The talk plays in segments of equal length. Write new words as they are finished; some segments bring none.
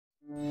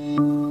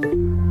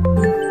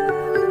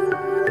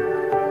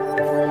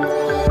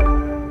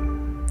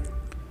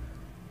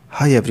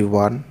Hi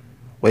everyone,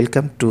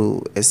 welcome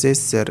to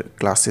SSR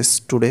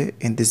classes. Today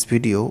in this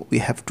video we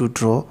have to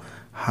draw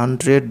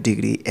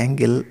 100-degree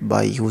angle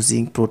by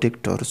using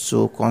protractor.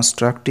 So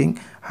constructing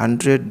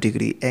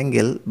 100-degree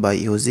angle by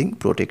using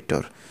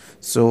protractor.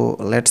 So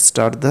let's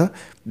start the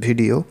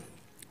video.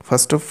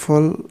 First of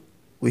all,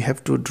 we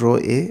have to draw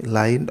a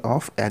line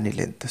of any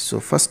length. So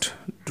first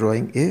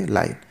drawing a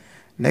line,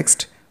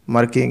 next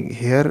marking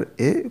here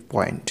a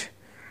point.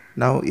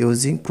 Now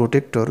using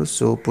protractor,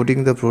 so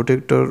putting the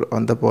protractor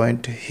on the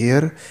point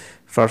here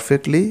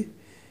perfectly,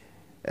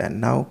 and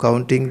now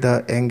counting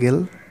the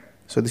angle.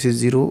 So this is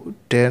 0,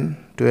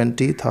 10,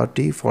 20,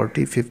 30,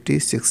 40, 50,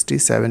 60,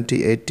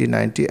 70, 80,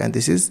 90, and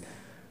this is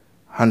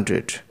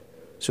 100.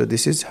 So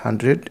this is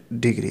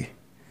 100-degree.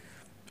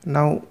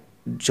 Now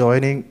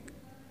joining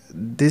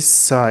this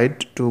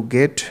side to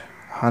get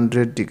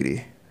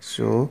 100-degree.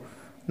 So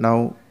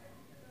now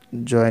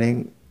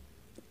joining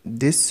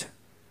this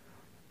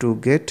to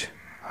get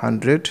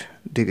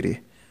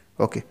 100-degree.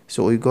 Okay,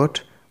 so we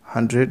got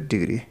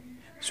 100-degree.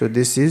 So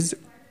this is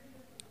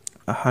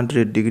a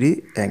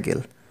 100-degree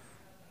angle.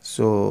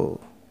 So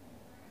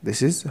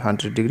this is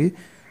 100-degree.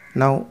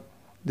 Now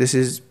this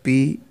is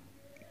P,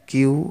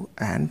 Q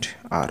and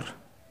R.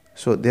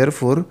 So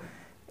therefore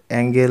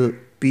angle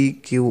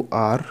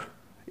PQR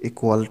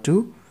equal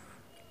to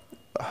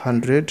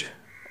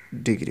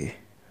 100-degree.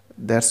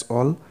 That's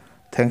all.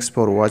 Thanks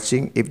for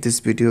watching. If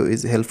this video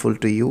is helpful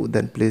to you,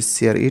 then please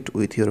share it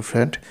with your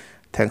friend.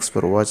 Thanks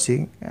for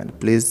watching, and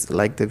please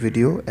like the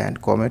video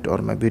and comment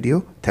on my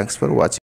video. Thanks for watching.